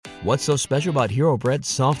What's so special about Hero Bread's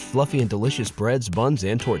soft, fluffy, and delicious breads, buns,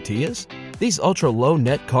 and tortillas? These ultra-low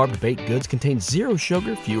net-carb baked goods contain zero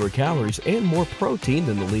sugar, fewer calories, and more protein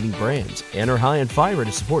than the leading brands, and are high in fiber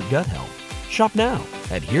to support gut health. Shop now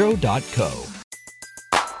at Hero.co.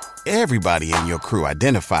 Everybody in your crew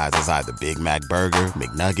identifies as either Big Mac Burger,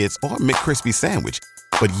 McNuggets, or McCrispy Sandwich.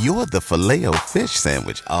 But you're the Filet-O-Fish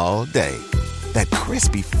Sandwich all day. That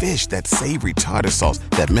crispy fish, that savory tartar sauce,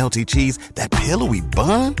 that melty cheese, that pillowy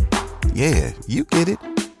bun. Yeah, you get it.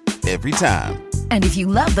 Every time. And if you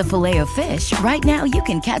love the Filet-O-Fish, right now you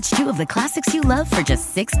can catch two of the classics you love for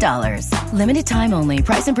just $6. Limited time only.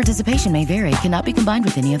 Price and participation may vary. Cannot be combined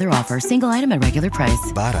with any other offer. Single item at regular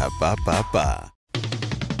price. Ba-da-ba-ba-ba.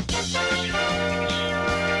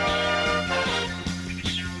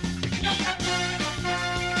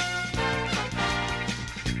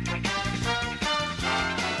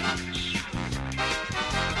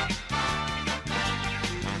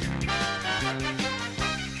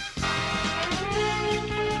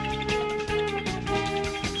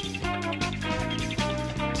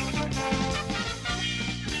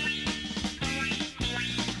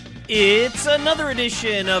 It's another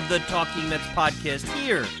edition of the Talking Mets podcast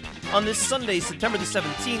here on this Sunday, September the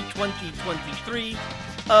 17th, 2023.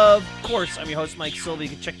 Of course, I'm your host, Mike Silva. You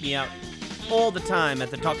can check me out all the time at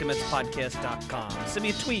the TalkingMetsPodcast.com. Send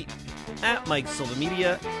me a tweet at Mike Silva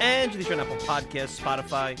Media, and you can turn up on Podcast,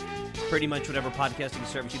 Spotify, pretty much whatever podcasting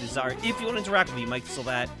service you desire. If you want to interact with me, Mike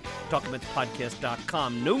Silva at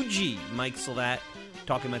TalkingMetsPodcast.com. No G, Mike Silva at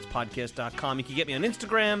TalkingMetsPodcast.com. You can get me on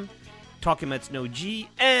Instagram, Talking Mets No G,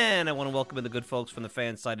 and I want to welcome in the good folks from the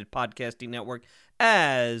Fan-Sided Podcasting Network,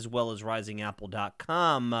 as well as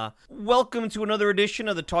RisingApple.com. Welcome to another edition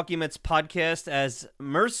of the Talking Mets podcast, as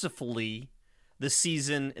mercifully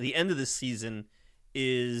the end of the season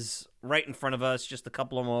is right in front of us. Just a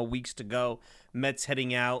couple of more weeks to go. Mets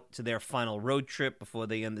heading out to their final road trip before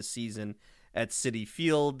they end the season at Citi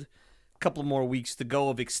Field. A couple more weeks to go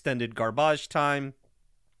of extended garbage time.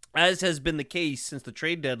 As has been the case since the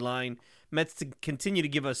trade deadline, Mets to continue to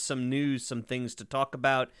give us some news, some things to talk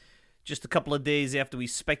about. Just a couple of days after we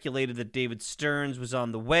speculated that David Stearns was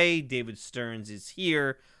on the way, David Stearns is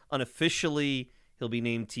here unofficially. He'll be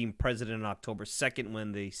named team president on October 2nd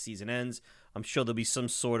when the season ends. I'm sure there'll be some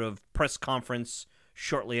sort of press conference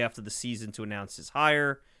shortly after the season to announce his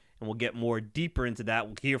hire, and we'll get more deeper into that.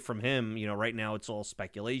 We'll hear from him. Right now it's all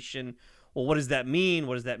speculation. Well, what does that mean?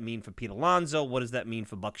 What does that mean for Pete Alonso? What does that mean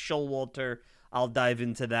for Buck Showalter? I'll dive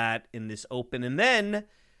into that in this open. And then,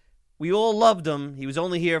 we all loved him. He was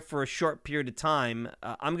only here for a short period of time.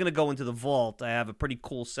 I'm going to go into the vault. I have a pretty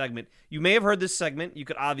cool segment. You may have heard this segment. You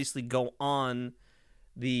could obviously go on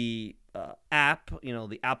the app,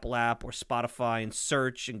 the Apple app or Spotify, and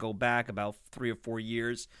search and go back about 3 or 4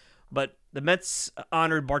 years. But the Mets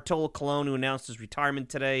honored Bartolo Colon, who announced his retirement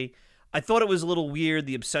today. I thought it was a little weird,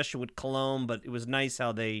 the obsession with Colon, but it was nice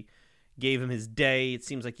how they gave him his day. It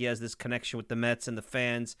seems like he has this connection with the Mets and the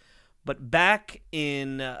fans. But back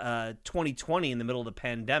in 2020, in the middle of the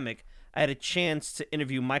pandemic, I had a chance to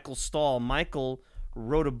interview Michael Stahl. Michael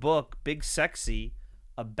wrote a book, Big Sexy,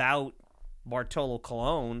 about Bartolo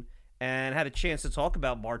Colon, and had a chance to talk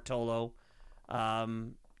about Bartolo,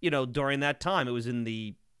 during that time. It was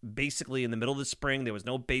basically in the middle of the spring. There was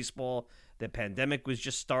no baseball. The pandemic was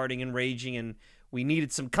just starting and raging, and we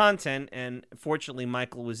needed some content, and fortunately,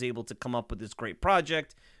 Michael was able to come up with this great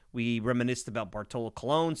project. We reminisced about Bartolo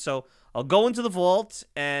Colon, so I'll go into the vault,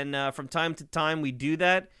 and from time to time, we do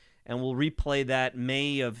that, and we'll replay that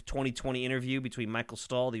May of 2020 interview between Michael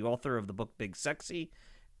Stahl, the author of the book Big Sexy,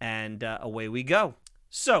 and away we go.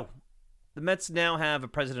 So, the Mets now have a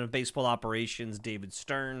president of baseball operations, David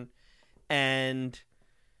Stearns, and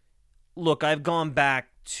look, I've gone back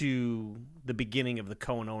to the beginning of the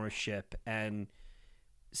Cohen ownership, and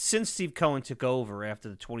since Steve Cohen took over after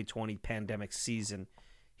the 2020 pandemic season,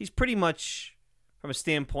 he's pretty much, from a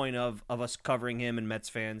standpoint of us covering him and Mets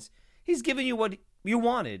fans, he's given you what you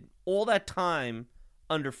wanted. All that time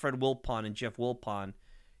under Fred Wilpon and Jeff Wilpon,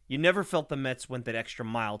 you never felt the Mets went that extra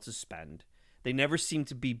mile to spend. They never seemed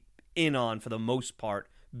to be in on, for the most part,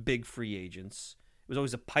 big free agents. It was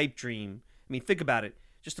always a pipe dream. I mean, think about it.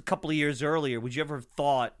 Just a couple of years earlier, would you ever have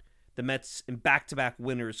thought the Mets in back-to-back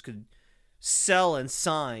winners could sell and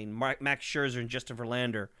sign Max Scherzer and Justin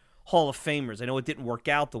Verlander, Hall of Famers? I know it didn't work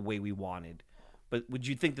out the way we wanted, but would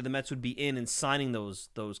you think that the Mets would be in and signing those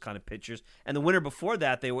kind of pitchers? And the winter before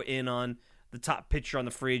that, they were in on the top pitcher on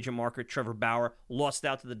the free agent market, Trevor Bauer, lost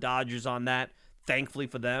out to the Dodgers on that. Thankfully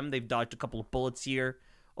for them, they've dodged a couple of bullets here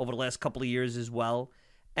over the last couple of years as well.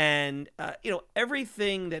 And,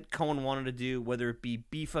 everything that Cohen wanted to do, whether it be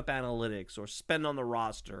beef up analytics or spend on the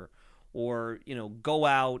roster or, go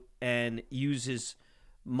out and use his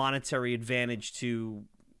monetary advantage to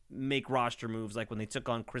make roster moves, like when they took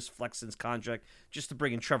on Chris Flexen's contract just to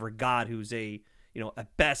bring in Trevor Gott, who's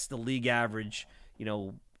at best the league average,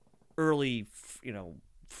 early,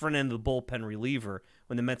 front end of the bullpen reliever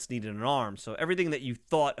when the Mets needed an arm. So everything that you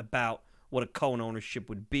thought about what a Cohen ownership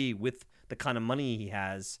would be with the kind of money he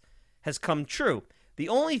has come true. The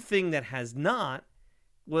only thing that has not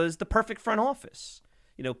was the perfect front office.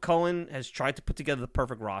 Cohen has tried to put together the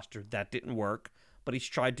perfect roster. That didn't work, but he's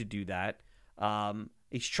tried to do that.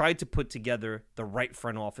 He's tried to put together the right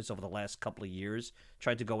front office over the last couple of years,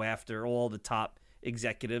 tried to go after all the top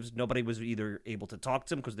executives. Nobody was either able to talk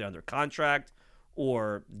to him because they're under contract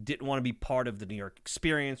or didn't want to be part of the New York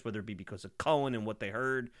experience, whether it be because of Cohen and what they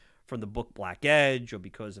heard from the book Black Edge or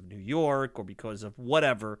because of New York or because of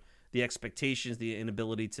whatever, the expectations, the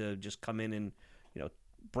inability to just come in and,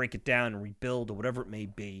 break it down and rebuild or whatever it may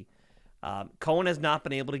be. Cohen has not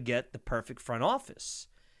been able to get the perfect front office.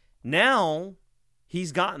 Now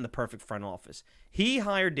he's gotten the perfect front office. He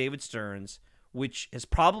hired David Stearns, which has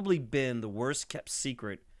probably been the worst kept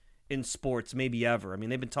secret in sports maybe ever. I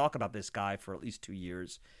mean, they've been talking about this guy for at least 2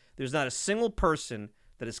 years. There's not a single person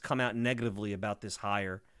that has come out negatively about this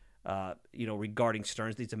hire, regarding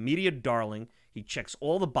Stearns. He's a media darling. He checks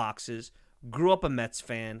all the boxes, grew up a Mets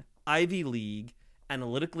fan, Ivy League,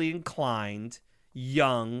 analytically inclined,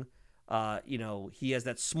 young. He has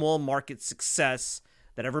that small market success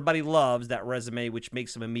that everybody loves, that resume, which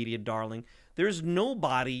makes him a media darling. There's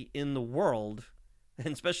nobody in the world,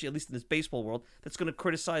 and especially at least in this baseball world, that's going to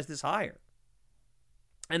criticize this hire.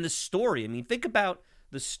 And the story, think about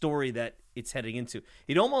the story that it's heading into.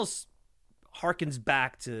 It almost harkens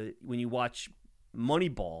back to when you watch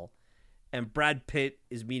Moneyball and Brad Pitt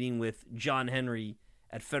is meeting with John Henry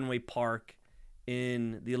at Fenway Park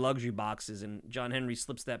in the luxury boxes, and John Henry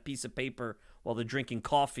slips that piece of paper while they're drinking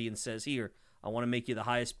coffee and says, "Here, I want to make you the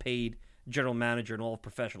highest paid general manager in all of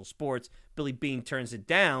professional sports." Billy Beane turns it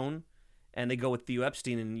down, and they go with Theo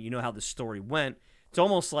Epstein, and you know how the story went. It's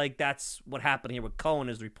almost like that's what happened here with Cohen.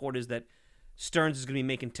 As the report is that Stearns is going to be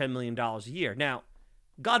making $10 million a year. Now,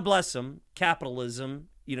 God bless him, capitalism.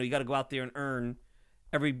 You got to go out there and earn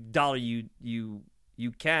every dollar you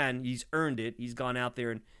can. He's earned it. He's gone out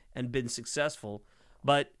there and been successful.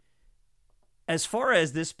 But as far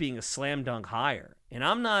as this being a slam dunk hire, and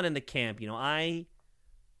I'm not in the camp, I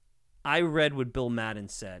read what Bill Madden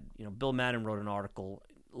said. Bill Madden wrote an article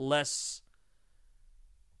less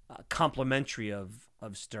complimentary of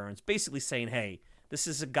Stearns, basically saying, hey, this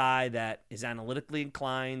is a guy that is analytically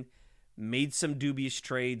inclined, made some dubious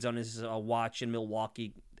trades on his watch in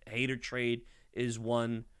Milwaukee. Hader trade is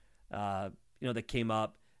one, that came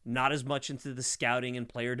up. Not as much into the scouting and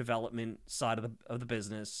player development side of the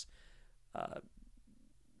business.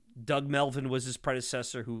 Doug Melvin was his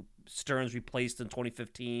predecessor, who Stearns replaced in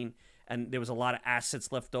 2015, and there was a lot of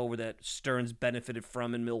assets left over that Stearns benefited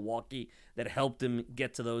from in Milwaukee that helped him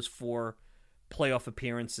get to those 4 playoff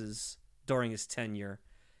appearances during his tenure.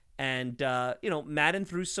 And, Madden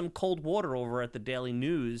threw some cold water over at the Daily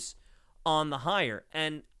News on the hire.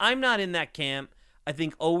 And I'm not in that camp. I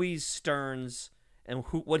think always Stearns and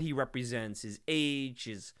what he represents, his age,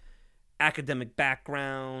 his academic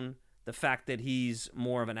background, the fact that he's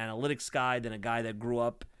more of an analytics guy than a guy that grew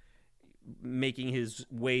up making his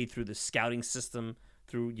way through the scouting system,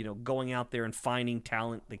 through, going out there and finding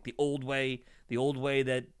talent, like the old way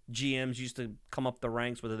that GMs used to come up the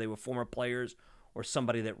ranks, whether they were former players or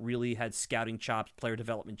somebody that really had scouting chops, player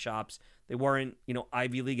development chops. They weren't,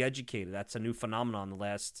 Ivy League educated. That's a new phenomenon in the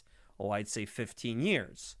last, I'd say 15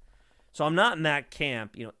 years. So I'm not in that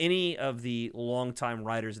camp. Any of the longtime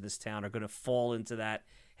writers of this town are going to fall into that,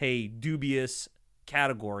 hey, dubious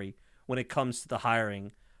category when it comes to the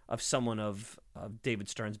hiring of someone of David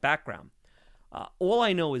Stearns' background. All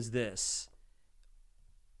I know is this.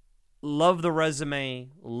 Love the resume.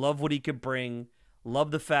 Love what he could bring.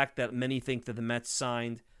 Love the fact that many think that the Mets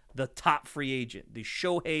signed the top free agent, the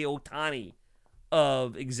Shohei Ohtani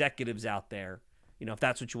of executives out there, if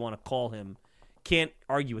that's what you want to call him. Can't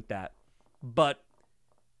argue with that. But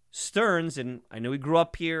Stearns, and I know he grew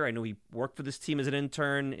up here. I know he worked for this team as an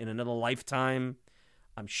intern in another lifetime.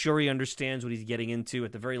 I'm sure he understands what he's getting into.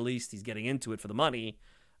 At the very least, he's getting into it for the money.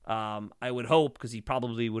 I would hope, because he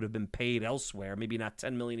probably would have been paid elsewhere. Maybe not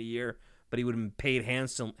 $10 million a year, but he would have been paid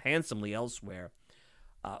handsomely elsewhere.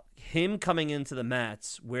 Him coming into the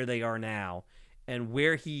Mets where they are now, and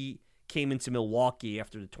where he came into Milwaukee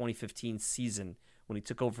after the 2015 season when he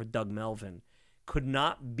took over for Doug Melvin, could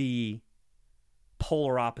not be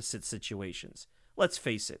polar opposite situations. Let's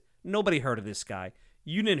face it, nobody heard of this guy.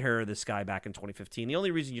 You didn't hear of this guy back in 2015. The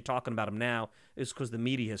only reason you're talking about him now is because the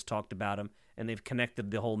media has talked about him, and they've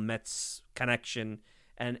connected the whole Mets connection,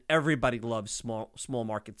 and everybody loves small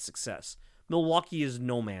market success. Milwaukee is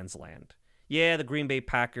no man's land. Yeah, the Green Bay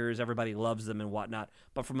Packers, everybody loves them and whatnot,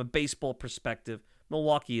 but from a baseball perspective,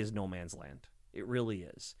 Milwaukee is no man's land. It really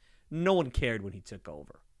is. No one cared when he took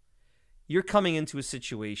over. You're coming into a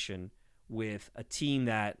situation with a team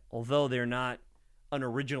that, although they're not an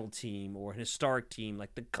original team or an historic team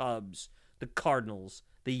like the Cubs, the Cardinals,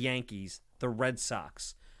 the Yankees, the Red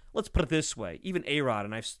Sox. Let's put it this way. Even A-Rod,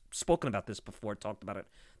 and I've spoken about this before, talked about it.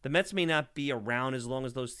 The Mets may not be around as long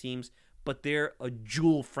as those teams, but they're a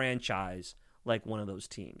jewel franchise like one of those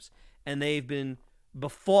teams. And they've been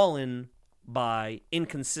befallen by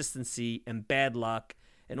inconsistency and bad luck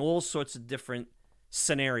and all sorts of different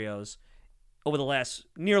scenarios over the last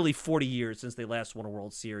nearly 40 years since they last won a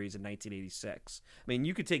World Series in 1986. I mean,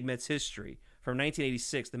 you could take Mets history from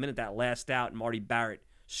 1986, the minute that last out and Marty Barrett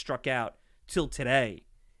struck out, till today,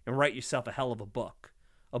 and write yourself a hell of a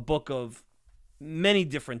book of many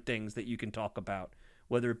different things that you can talk about,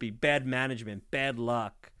 whether it be bad management, bad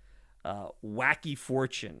luck, wacky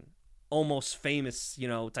fortune, almost famous,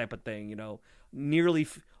 type of thing, nearly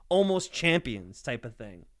almost champions type of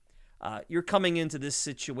thing. You're coming into this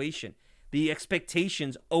situation. The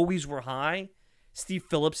expectations always were high. Steve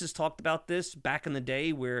Phillips has talked about this back in the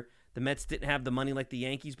day where the Mets didn't have the money like the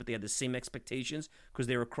Yankees, but they had the same expectations because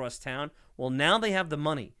they were across town. Well, now they have the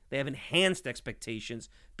money. They have enhanced expectations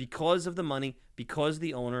because of the money, because of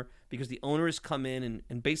the owner, because the owner has come in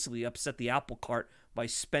and basically upset the apple cart by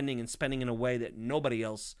spending in a way that nobody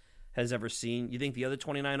else has ever seen. You think the other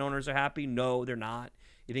 29 owners are happy? No, they're not.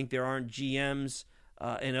 You think there aren't GMs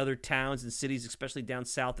in other towns and cities, especially down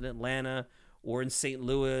south in Atlanta or in St.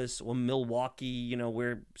 Louis or Milwaukee,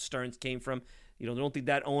 where Stearns came from? They don't think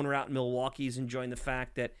that owner out in Milwaukee is enjoying the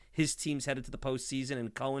fact that his team's headed to the postseason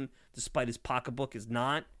and Cohen, despite his pocketbook, is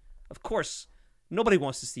not. Of course, nobody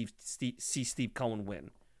wants to see Steve Cohen win.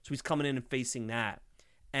 So he's coming in and facing that.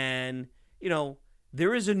 And,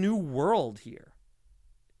 there is a new world here.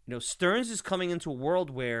 Stearns is coming into a world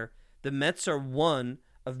where the Mets are one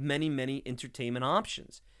of many, many entertainment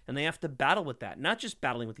options. And they have to battle with that. Not just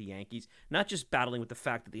battling with the Yankees, not just battling with the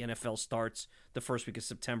fact that the NFL starts the first week of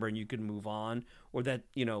September and you can move on, or that,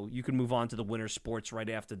 you can move on to the winter sports right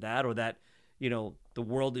after that, or that, the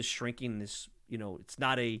world is shrinking. This, it's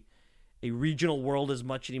not a regional world as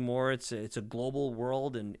much anymore. It's a global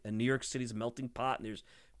world, and New York City's a melting pot, and there's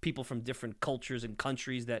people from different cultures and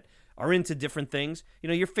countries that are into different things.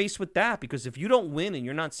 You're faced with that because if you don't win and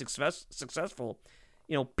you're not successful,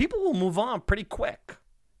 people will move on pretty quick.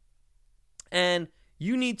 And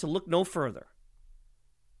you need to look no further.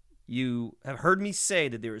 You have heard me say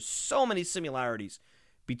that there are so many similarities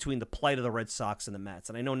between the plight of the Red Sox and the Mets.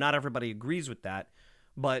 And I know not everybody agrees with that.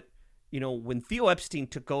 But, when Theo Epstein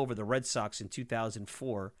took over the Red Sox in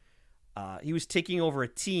 2004, he was taking over a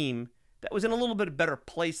team that was in a little bit better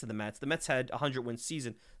place than the Mets. The Mets had a 100-win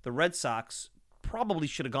season. The Red Sox probably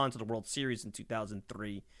should have gone to the World Series in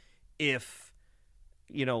 2003 if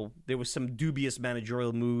there was some dubious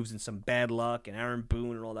managerial moves and some bad luck and Aaron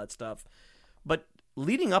Boone and all that stuff. But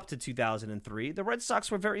leading up to 2003, the Red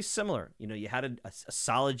Sox were very similar. You had a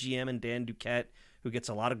solid GM in Dan Duquette who gets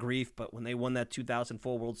a lot of grief, but when they won that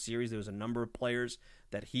 2004 World Series, there was a number of players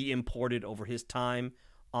that he imported over his time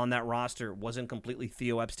on that roster. It wasn't completely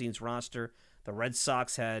Theo Epstein's roster. The Red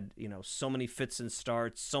Sox had, so many fits and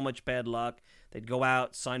starts, so much bad luck. They'd go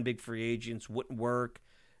out, sign big free agents, wouldn't work.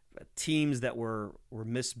 Teams that were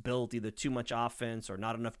misbuilt, either too much offense or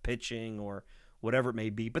not enough pitching or whatever it may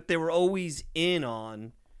be. But they were always in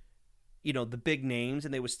on, the big names,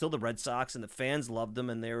 and they were still the Red Sox, and the fans loved them,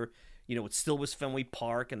 and they were, it still was Fenway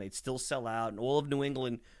Park, and they'd still sell out, and all of New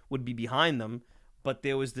England would be behind them. But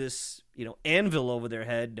there was this, anvil over their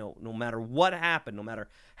head. No matter what happened, no matter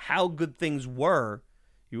how good things were,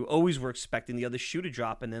 you always were expecting the other shoe to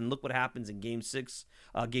drop. And then look what happens in Game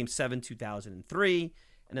 7, 2003.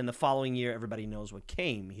 And then the following year, everybody knows what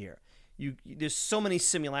came here. There's so many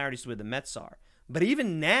similarities to where the Mets are. But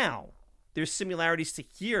even now, there's similarities to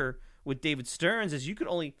here with David Stearns, as you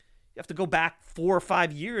have to go back 4 or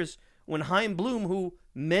 5 years when Chaim Bloom, who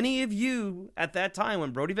many of you at that time,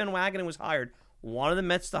 when Brodie Van Wagenen was hired, wanted the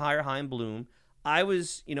Mets to hire Chaim Bloom. I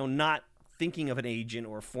was, not thinking of an agent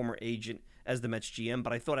or a former agent as the Mets GM,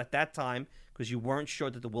 but I thought at that time, because you weren't sure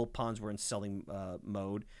that the Wilpons were in selling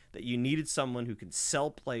mode, that you needed someone who could sell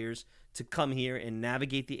players to come here and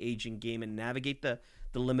navigate the agent game and navigate the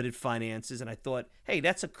limited finances. And I thought, hey,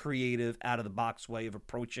 that's a creative, out-of-the-box way of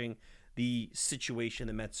approaching the situation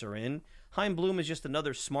the Mets are in. Chaim Bloom is just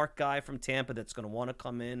another smart guy from Tampa that's going to want to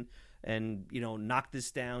come in and, knock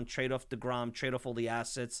this down, trade off DeGrom, trade off all the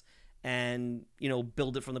assets, and,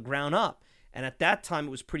 build it from the ground up. And at that time,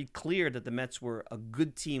 it was pretty clear that the Mets were a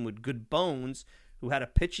good team with good bones who had a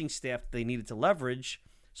pitching staff that they needed to leverage.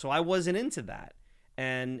 So I wasn't into that.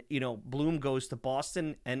 And, Bloom goes to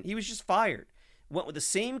Boston, and he was just fired. Went with the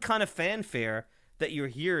same kind of fanfare that you're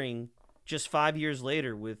hearing just 5 years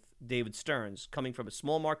later with David Stearns, coming from a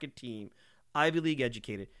small market team, Ivy League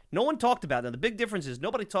educated. No one talked about it. Now, the big difference is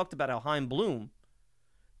nobody talked about how Chaim Bloom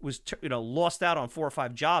was, lost out on 4 or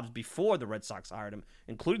 5 jobs before the Red Sox hired him,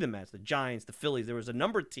 including the Mets, the Giants, the Phillies. There was a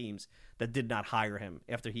number of teams that did not hire him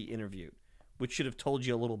after he interviewed, which should have told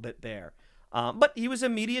you a little bit there. But he was a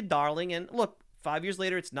media darling, and look, 5 years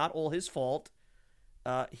later, it's not all his fault.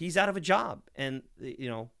 He's out of a job, and,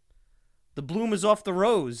 the bloom is off the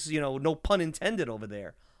rose, no pun intended over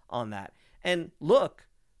there on that. And look,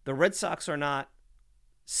 the Red Sox are not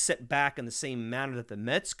set back in the same manner that the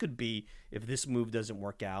Mets could be if this move doesn't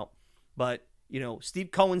work out. But,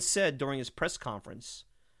 Steve Cohen said during his press conference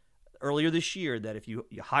earlier this year that if you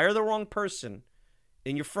hire the wrong person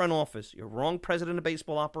in your front office, your wrong president of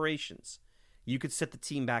baseball operations, you could set the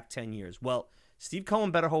team back 10 years. Well, Steve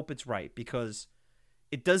Cohen better hope it's right, because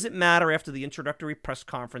it doesn't matter after the introductory press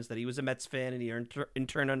conference that he was a Mets fan and he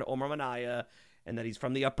interned under Omar Minaya and that he's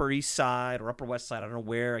from the Upper East Side or Upper West Side. I don't know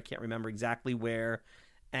where. I can't remember exactly where.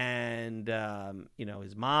 And,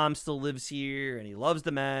 his mom still lives here and he loves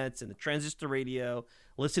the Mets and the transistor radio,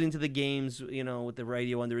 listening to the games, with the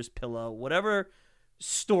radio under his pillow. Whatever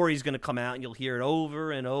story's going to come out, and you'll hear it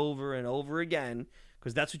over and over and over again,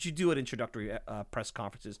 because that's what you do at introductory press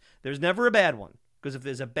conferences. There's never a bad one, because if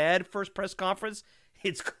there's a bad first press conference,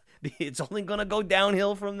 it's only going to go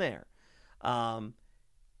downhill from there.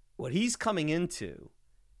 What he's coming into,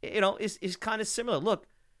 is kind of similar. Look,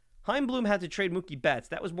 Chaim Bloom had to trade Mookie Betts.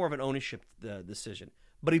 That was more of an ownership decision,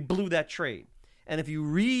 but he blew that trade. And if you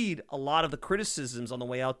read a lot of the criticisms on the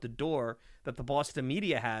way out the door that the Boston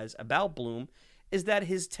media has about Bloom, is that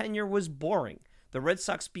his tenure was boring. The Red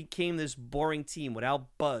Sox became this boring team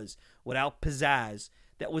without buzz, without pizzazz,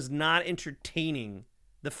 that was not entertaining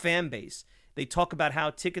the fan base. They talk about how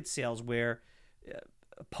ticket sales, where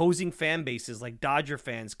opposing fan bases like Dodger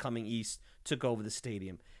fans coming east took over the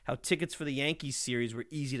stadium, how tickets for the Yankees series were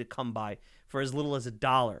easy to come by for as little as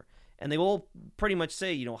 $1. And they all pretty much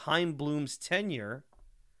say, Chaim Bloom's tenure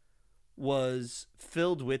was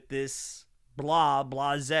filled with this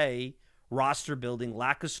blase roster building,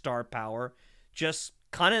 lack of star power, just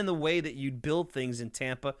kind of in the way that you'd build things in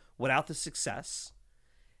Tampa without the success.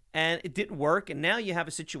 And it didn't work, and now you have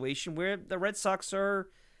a situation where the Red Sox are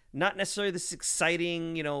not necessarily this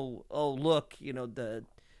exciting, all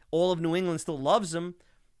of New England still loves them,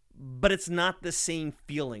 but it's not the same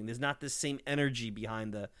feeling. There's not the same energy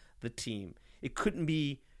behind the team. It couldn't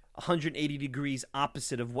be 180 degrees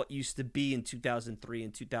opposite of what used to be in 2003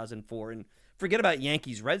 and 2004. And forget about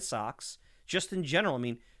Yankees, Red Sox, just in general. I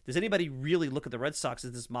mean, does anybody really look at the Red Sox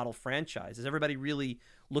as this model franchise? Does everybody really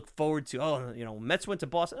look forward to, Mets went to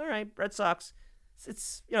Boston. All right, Red Sox,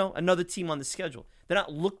 it's another team on the schedule. They're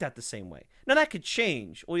not looked at the same way. Now, that could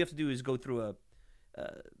change. All you have to do is go through a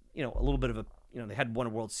little bit of a, they had won a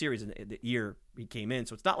World Series in the year he came in.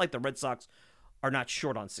 So it's not like the Red Sox are not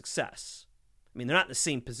short on success. I mean, they're not in the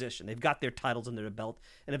same position. They've got their titles under their belt.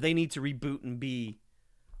 And if they need to reboot and be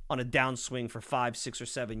on a downswing for 5, 6, or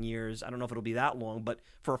 7 years, I don't know if it'll be that long, but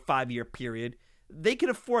for a 5-year period, they can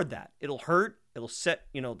afford that. It'll hurt. It'll set,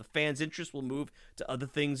 the fans' interest will move to other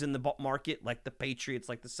things in the market, like the Patriots,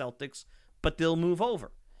 like the Celtics, but they'll move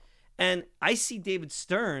over. And I see David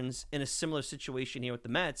Stearns in a similar situation here with the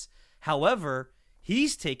Mets. However,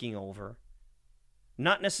 he's taking over,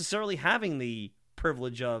 not necessarily having the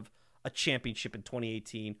privilege of a championship in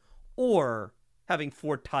 2018 or having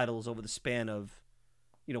 4 titles over the span of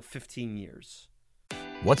 15 years.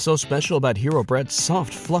 What's so special about Hero Bread's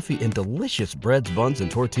soft, fluffy, and delicious breads, buns, and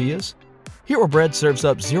tortillas? Hero Bread serves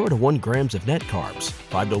up 0 to 1 grams of net carbs,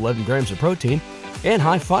 5 to 11 grams of protein, and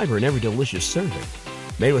high fiber in every delicious serving.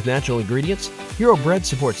 Made with natural ingredients, Hero Bread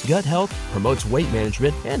supports gut health, promotes weight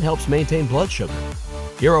management, and helps maintain blood sugar.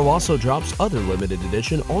 Hero also drops other limited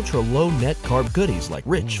edition ultra-low net carb goodies like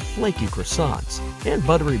rich, flaky croissants and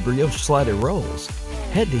buttery brioche slider rolls.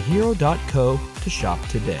 Head to hero.co to shop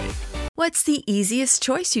today. What's the easiest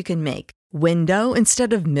choice you can make? Window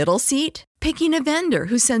instead of middle seat? Picking a vendor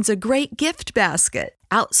who sends a great gift basket?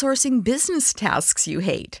 Outsourcing business tasks you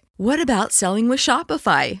hate? What about selling with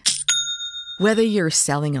Shopify? Whether you're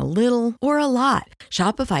selling a little or a lot,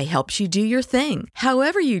 Shopify helps you do your thing,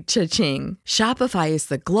 however you cha-ching. Shopify is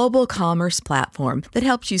the global commerce platform that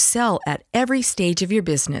helps you sell at every stage of your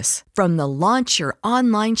business. From the launch your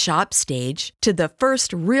online shop stage to the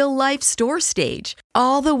first real-life store stage,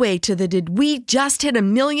 all the way to the did we just hit a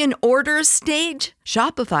million orders stage.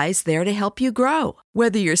 Shopify's there to help you grow.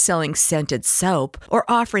 Whether you're selling scented soap or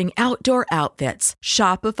offering outdoor outfits,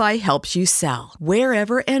 Shopify helps you sell.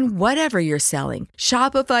 Wherever and whatever you're selling,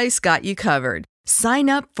 Shopify's got you covered. Sign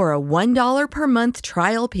up for a $1 per month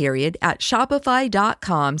trial period at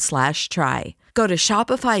shopify.com/try. Go to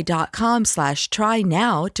shopify.com/try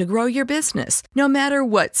now to grow your business, no matter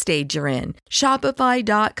what stage you're in.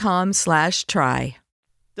 Shopify.com/try.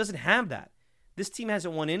 Doesn't have that. This team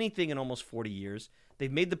hasn't won anything in almost 40 years. They've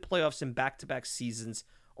made the playoffs in back-to-back seasons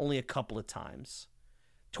only a couple of times.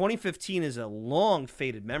 2015 is a long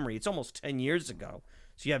faded memory. It's almost 10 years ago.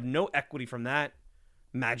 So you have no equity from that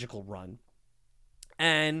magical run.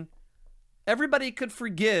 And everybody could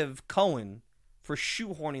forgive Cohen for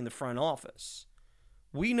shoehorning the front office.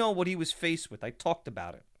 We know what he was faced with. I talked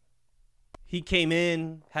about it. He came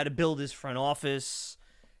in, had to build his front office,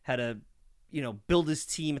 had to, build his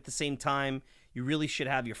team at the same time. You really should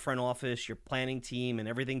have your front office, your planning team, and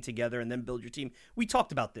everything together, and then build your team. We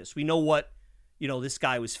talked about this. We know what, this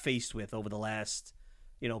guy was faced with over the last,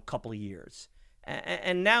 couple of years.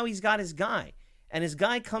 And now he's got his guy. And his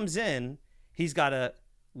guy comes in, he's got to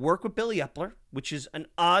work with Billy Epler, which is an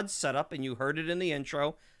odd setup, and you heard it in the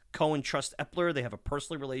intro. Cohen trusts Epler. They have a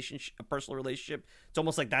personal relationship. It's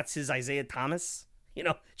almost like that's his Isaiah Thomas.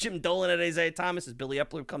 Jim Dolan at Isaiah Thomas is Billy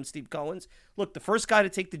Epler becomes Steve Cohen's. Look, the first guy to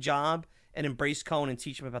take the job and embrace Cohen and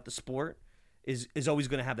teach him about the sport is always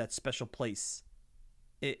going to have that special place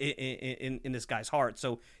in this guy's heart.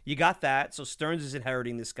 So you got that. So Stearns is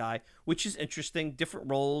inheriting this guy, which is interesting. Different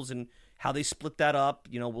roles and how they split that up.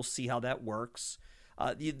 We'll see how that works.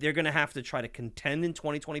 They're going to have to try to contend in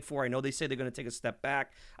 2024. I know they say they're going to take a step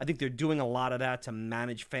back. I think they're doing a lot of that to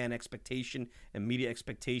manage fan expectation and media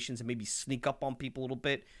expectations and maybe sneak up on people a little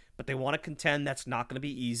bit. But they want to contend. That's not going to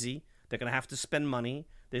be easy. They're going to have to spend money.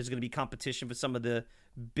 There's going to be competition for some of the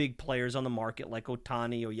big players on the market like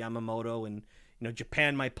Ohtani or Yamamoto. And,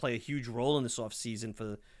 Japan might play a huge role in this offseason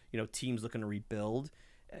for, teams looking to rebuild.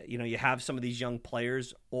 You have some of these young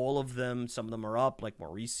players. All of them, some of them are up like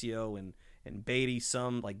Mauricio and Beatty,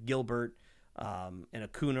 some like Gilbert and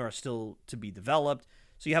Acuna are still to be developed.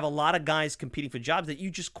 So you have a lot of guys competing for jobs that you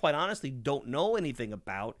just quite honestly don't know anything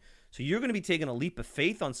about. So you're going to be taking a leap of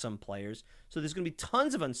faith on some players. So there's going to be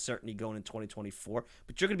tons of uncertainty going in 2024,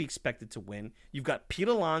 but you're going to be expected to win. You've got Pete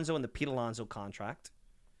Alonso and the Pete Alonso contract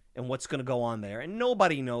and what's going to go on there. And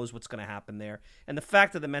nobody knows what's going to happen there. And the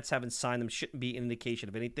fact that the Mets haven't signed them shouldn't be an indication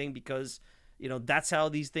of anything because that's how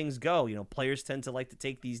these things go. Players tend to like to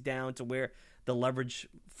take these down to where the leverage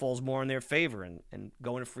falls more in their favor, and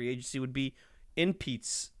going to free agency would be in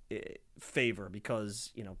Pete's favor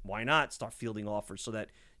because, why not start fielding offers so that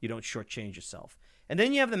you don't shortchange yourself. And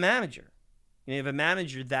then you have the manager. You have a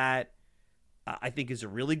manager that I think is a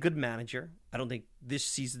really good manager. I don't think this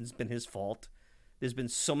season's been his fault. There's been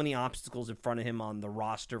so many obstacles in front of him on the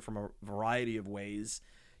roster from a variety of ways.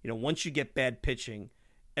 Once you get bad pitching,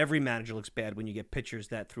 every manager looks bad when you get pitchers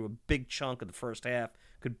that through a big chunk of the first half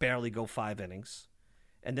could barely go 5 innings.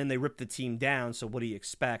 And then they rip the team down, so what do you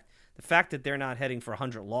expect? The fact that they're not heading for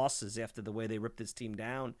 100 losses after the way they ripped this team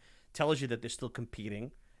down tells you that they're still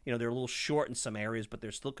competing. They're a little short in some areas, but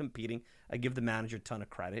they're still competing. I give the manager a ton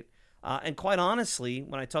of credit. And quite honestly,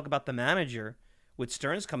 when I talk about the manager with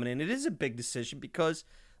Stearns coming in, it is a big decision because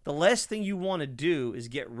the last thing you want to do is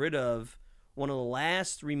get rid of one of the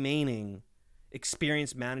last remaining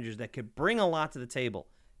experienced managers that could bring a lot to the table,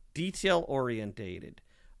 detail-orientated,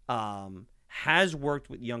 has worked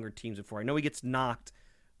with younger teams before. I know he gets knocked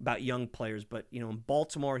about young players, but in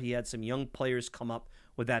Baltimore he had some young players come up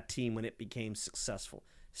with that team when it became successful.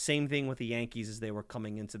 Same thing with the Yankees as they were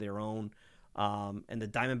coming into their own. And the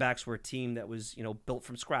Diamondbacks were a team that was built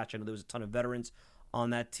from scratch. I know there was a ton of veterans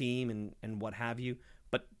on that team and what have you.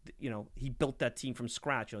 But, he built that team from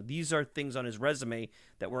scratch. These are things on his resume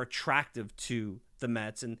that were attractive to the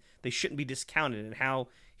Mets, and they shouldn't be discounted. And how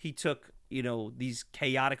he took, these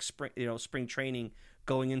chaotic spring training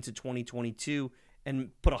going into 2022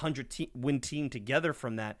 and put a 100-win team together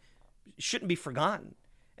from that shouldn't be forgotten.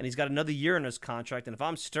 And he's got another year in his contract. And if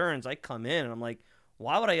I'm Stearns, I come in and I'm like,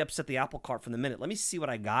 why would I upset the apple cart from the minute? Let me see what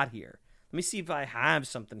I got here. Let me see if I have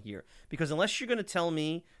something here. Because unless you're going to tell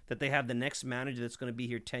me that they have the next manager that's going to be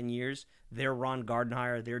here 10 years, they're Ron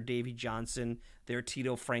Gardenhire, they're Davey Johnson, they're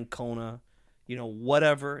Tito Francona,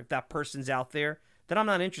 whatever. If that person's out there, then I'm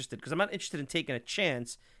not interested, because I'm not interested in taking a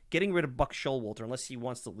chance getting rid of Buck Showalter unless he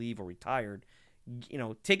wants to leave or retired.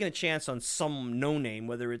 Taking a chance on some no-name,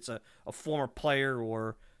 whether it's a former player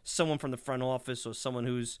or someone from the front office or someone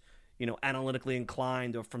who's, analytically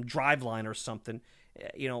inclined or from Driveline or something.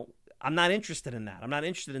 I'm not interested in that. I'm not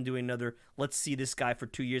interested in doing another, let's see this guy for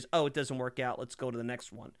 2 years. Oh, it doesn't work out. Let's go to the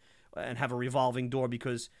next one and have a revolving door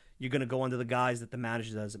because you're going to go under the guise that the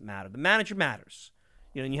manager doesn't matter. The manager matters.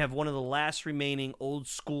 And you have one of the last remaining old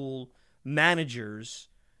school managers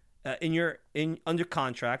under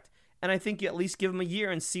contract, and I think you at least give him a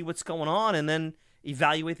year and see what's going on and then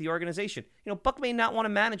evaluate the organization. Buck may not want to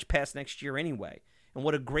manage past next year anyway, and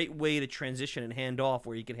what a great way to transition and hand off,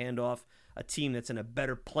 where you can hand off a team that's in a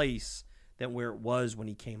better place than where it was when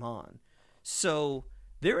he came on. So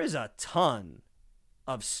there is a ton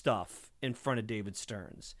of stuff in front of David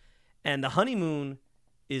Stearns, and the honeymoon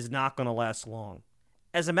is not going to last long.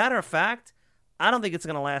 As a matter of fact, I don't think it's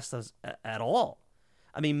going to last us at all.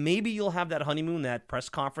 I mean, maybe you'll have that honeymoon, that press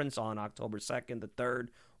conference on October 2nd, the 3rd,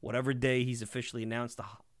 whatever day he's officially announced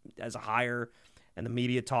as a hire and the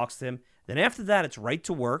media talks to him. Then after that, it's right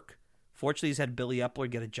to work. Fortunately, he's had Billy Epler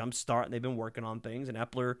get a jump start, and they've been working on things. And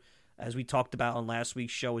Epler, as we talked about on last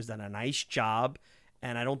week's show, has done a nice job,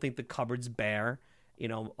 and I don't think the cupboard's bare.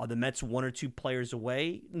 Are the Mets one or two players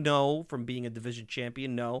away? No. From being a division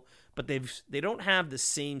champion? No. But they don't have the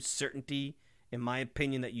same certainty, in my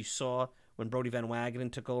opinion, that you saw when Brodie Van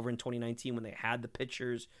Wagenen took over in 2019, when they had the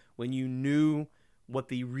pitchers, when you knew what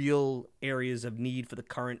the real areas of need for the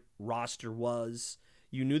current roster was.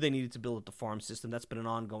 You knew they needed to build up the farm system. That's been an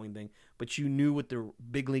ongoing thing. But you knew what the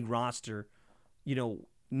big league roster,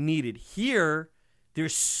 needed. Here,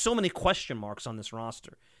 there's so many question marks on this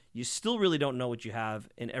roster. You still really don't know what you have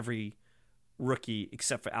in every rookie,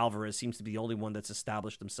 except for Alvarez. Seems to be the only one that's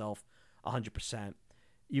established himself 100%.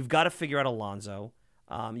 You've got to figure out Alonso.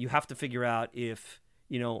 You have to figure out if,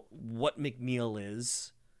 what McNeil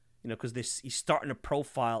is, because he's starting to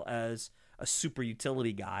profile as a super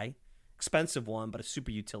utility guy. Expensive one, but a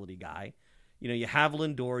super utility guy. You have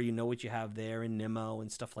Lindor, you know what you have there, and Nimmo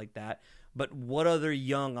and stuff like that. But what other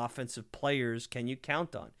young offensive players can you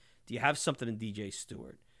count on? Do you have something in DJ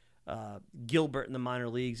Stewart? Gilbert in the minor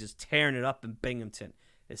leagues is tearing it up in Binghamton.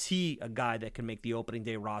 Is he a guy that can make the opening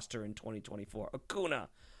day roster in 2024? Acuna,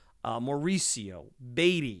 Mauricio,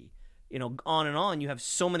 Beatty, on and on. You have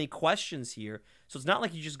so many questions here. So it's not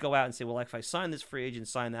like you just go out and say, well, if I sign this free agent,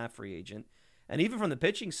 sign that free agent. And even from the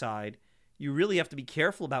pitching side, you really have to be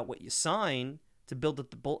careful about what you sign to build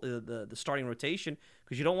up the starting rotation,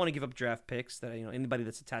 because you don't want to give up draft picks that anybody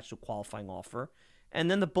that's attached to a qualifying offer. And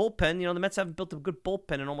then the bullpen, the Mets haven't built a good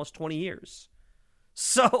bullpen in almost 20 years.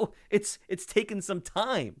 So it's taken some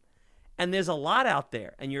time. And there's a lot out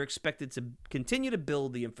there, and you're expected to continue to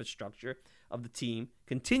build the infrastructure of the team,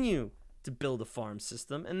 continue to build a farm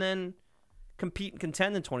system, and then compete and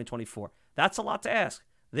contend in 2024. That's a lot to ask.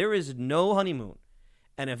 There is no honeymoon.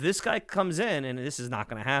 And if this guy comes in, and this is not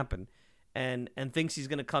going to happen, and thinks he's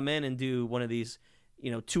going to come in and do one of these,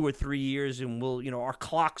 2 or 3 years, and our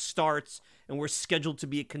clock starts, and we're scheduled to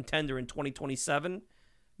be a contender in 2027,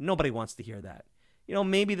 nobody wants to hear that.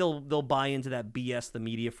 Maybe they'll buy into that BS, the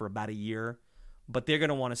media, for about a year, but they're going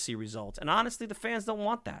to want to see results. And honestly, the fans don't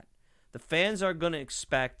want that. The fans are going to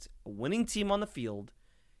expect a winning team on the field,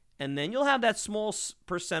 and then you'll have that small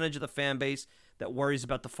percentage of the fan base that worries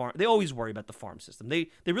about the farm. They always worry about the farm system. They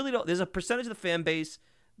really don't. There's a percentage of the fan base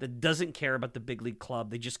that doesn't care about the big league club.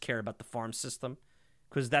 They just care about the farm system,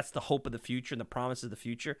 because that's the hope of the future and the promise of the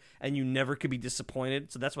future, and you never could be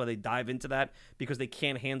disappointed. So that's why they dive into that, because they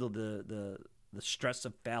can't handle the stress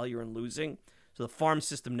of failure and losing. So the farm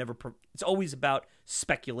system it's always about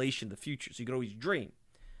speculation, the future. So you can always dream.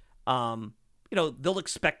 They'll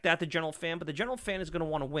expect that, the general fan, but the general fan is going to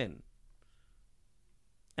want to win.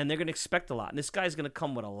 And they're going to expect a lot. And this guy's going to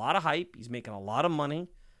come with a lot of hype. He's making a lot of money.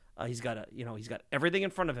 He's got everything in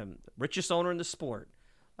front of him. Richest owner in the sport.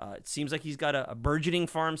 It seems like he's got a burgeoning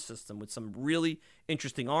farm system with some really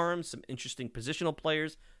interesting arms, some interesting positional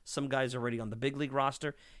players, some guys already on the big league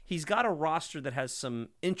roster. He's got a roster that has some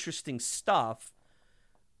interesting stuff,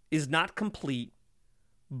 is not complete,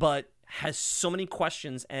 but has so many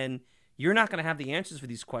questions, and you're not going to have the answers for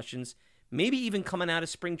these questions, maybe even coming out of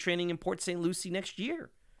spring training in Port St. Lucie next year.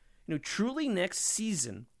 Truly next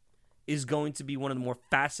season is going to be one of the more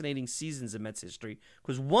fascinating seasons in Mets history,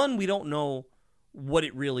 because one, we don't know what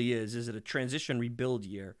it really is. Is it a transition rebuild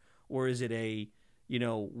year, or is it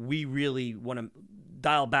we really want to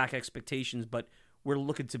dial back expectations, but we're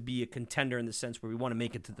looking to be a contender in the sense where we want to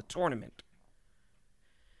make it to the tournament?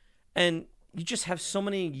 And you just have so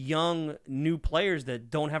many young, new players that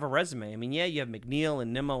don't have a resume. I mean, yeah, you have McNeil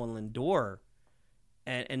and Nimmo and Lindor,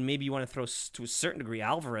 and maybe you want to throw, to a certain degree,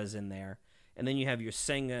 Alvarez in there. And then you have your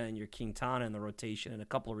Senga and your Quintana in the rotation and a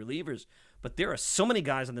couple of relievers. But there are so many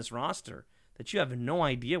guys on this roster that you have no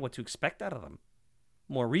idea what to expect out of them.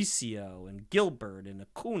 Mauricio and Gilbert and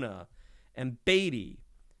Acuna and Beatty,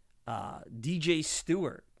 DJ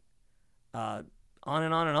Stewart, on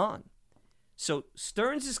and on and on. So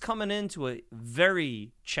Stearns is coming into a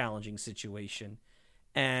very challenging situation.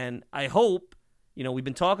 And I hope, we've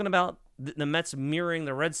been talking about the Mets mirroring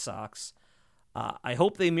the Red Sox. I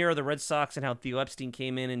hope they mirror the Red Sox and how Theo Epstein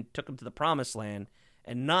came in and took them to the promised land,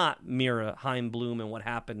 and not mirror Chaim Bloom and what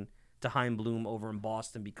happened to Chaim Bloom over in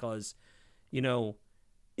Boston, because,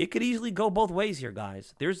 it could easily go both ways here,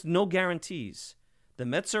 guys. There's no guarantees. The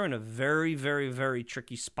Mets are in a very, very, very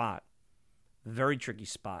tricky spot. Very tricky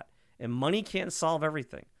spot. And money can't solve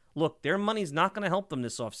everything. Look, their money's not going to help them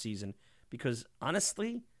this offseason because,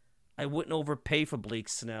 honestly, I wouldn't overpay for Blake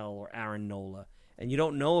Snell or Aaron Nola. And you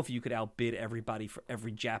don't know if you could outbid everybody for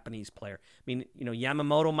every Japanese player. I mean,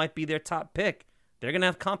 Yamamoto might be their top pick. They're going to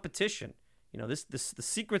have competition. The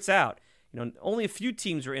secret's out. Only a few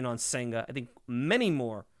teams are in on Senga. I think many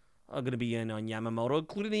more are going to be in on Yamamoto,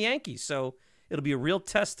 including the Yankees. So it'll be a real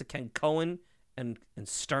test to can Cohen and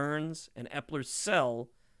Stearns and Epler sell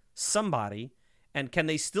somebody, and can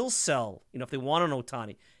they still sell, if they want an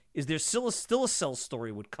Ohtani? Is there still a sell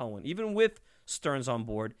story with Cohen, even with Stearns on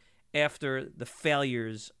board, after the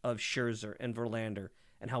failures of Scherzer and Verlander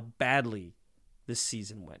and how badly this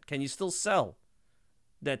season went? Can you still sell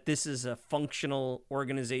that this is a functional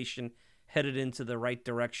organization headed into the right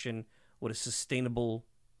direction with a sustainable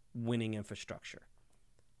winning infrastructure?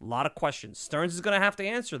 A lot of questions. Stearns is going to have to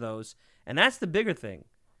answer those, and that's the bigger thing.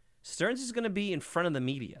 Stearns is going to be in front of the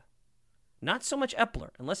media. Not so much Epler,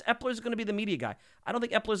 unless Epler is going to be the media guy. I don't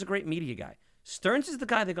think Epler is a great media guy. Stearns is the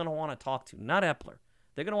guy they're going to want to talk to, not Epler.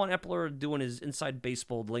 They're going to want Epler doing his inside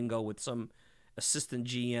baseball lingo with some assistant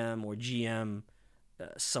GM or GM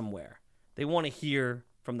somewhere. They want to hear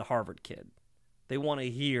from the Harvard kid. They want to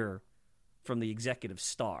hear from the executive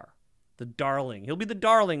star, the darling. He'll be the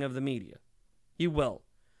darling of the media. He will.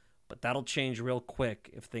 But that'll change real quick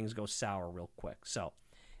if things go sour real quick. So,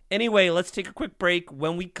 anyway, let's take a quick break.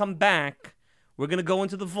 When we come back, we're going to go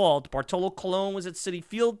into the vault. Bartolo Colon was at Citi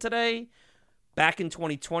Field today. Back in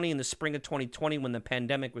 2020, in the spring of 2020, when the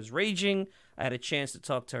pandemic was raging, I had a chance to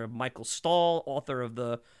talk to Michael Stahl, author of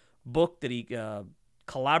the book that he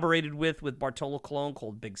collaborated with Bartolo Colon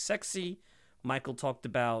called Big Sexy. Michael talked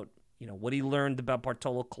about, what he learned about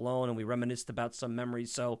Bartolo Colon, and we reminisced about some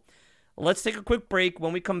memories. So let's take a quick break.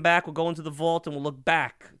 When we come back, we'll go into the vault and we'll look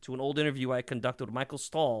back to an old interview I conducted with Michael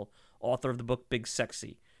Stahl, author of the book Big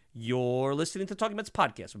Sexy. You're listening to Talking Mets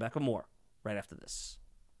Podcast. We're back with more right after this.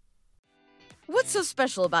 What's so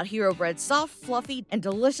special about Hero Bread's soft, fluffy, and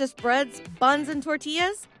delicious breads, buns, and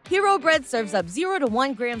tortillas? Hero Bread serves up 0 to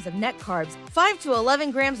 1 grams of net carbs, 5 to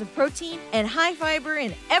 11 grams of protein, and high fiber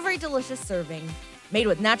in every delicious serving. Made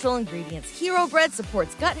with natural ingredients, Hero Bread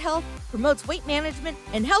supports gut health, promotes weight management,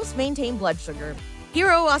 and helps maintain blood sugar.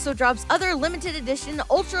 Hero also drops other limited edition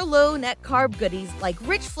ultra-low net carb goodies like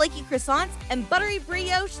rich flaky croissants and buttery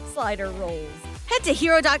brioche slider rolls. Head to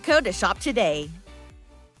hero.co to shop today.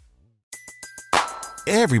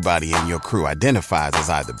 Everybody in your crew identifies as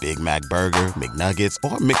either Big Mac Burger, McNuggets,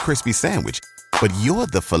 or McCrispy Sandwich. But you're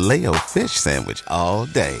the Filet-O-Fish Sandwich all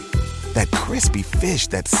day. That crispy fish,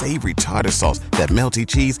 that savory tartar sauce, that melty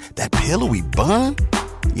cheese, that pillowy bun.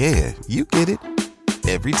 Yeah, you get it.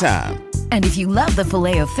 Every time. And if you love the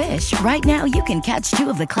Filet-O-Fish, right now you can catch 2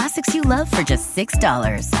 of the classics you love for just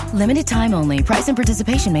 $6. Limited time only. Price and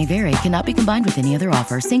participation may vary. Cannot be combined with any other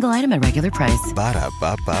offer. Single item at regular price.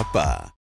 Ba-da-ba-ba-ba.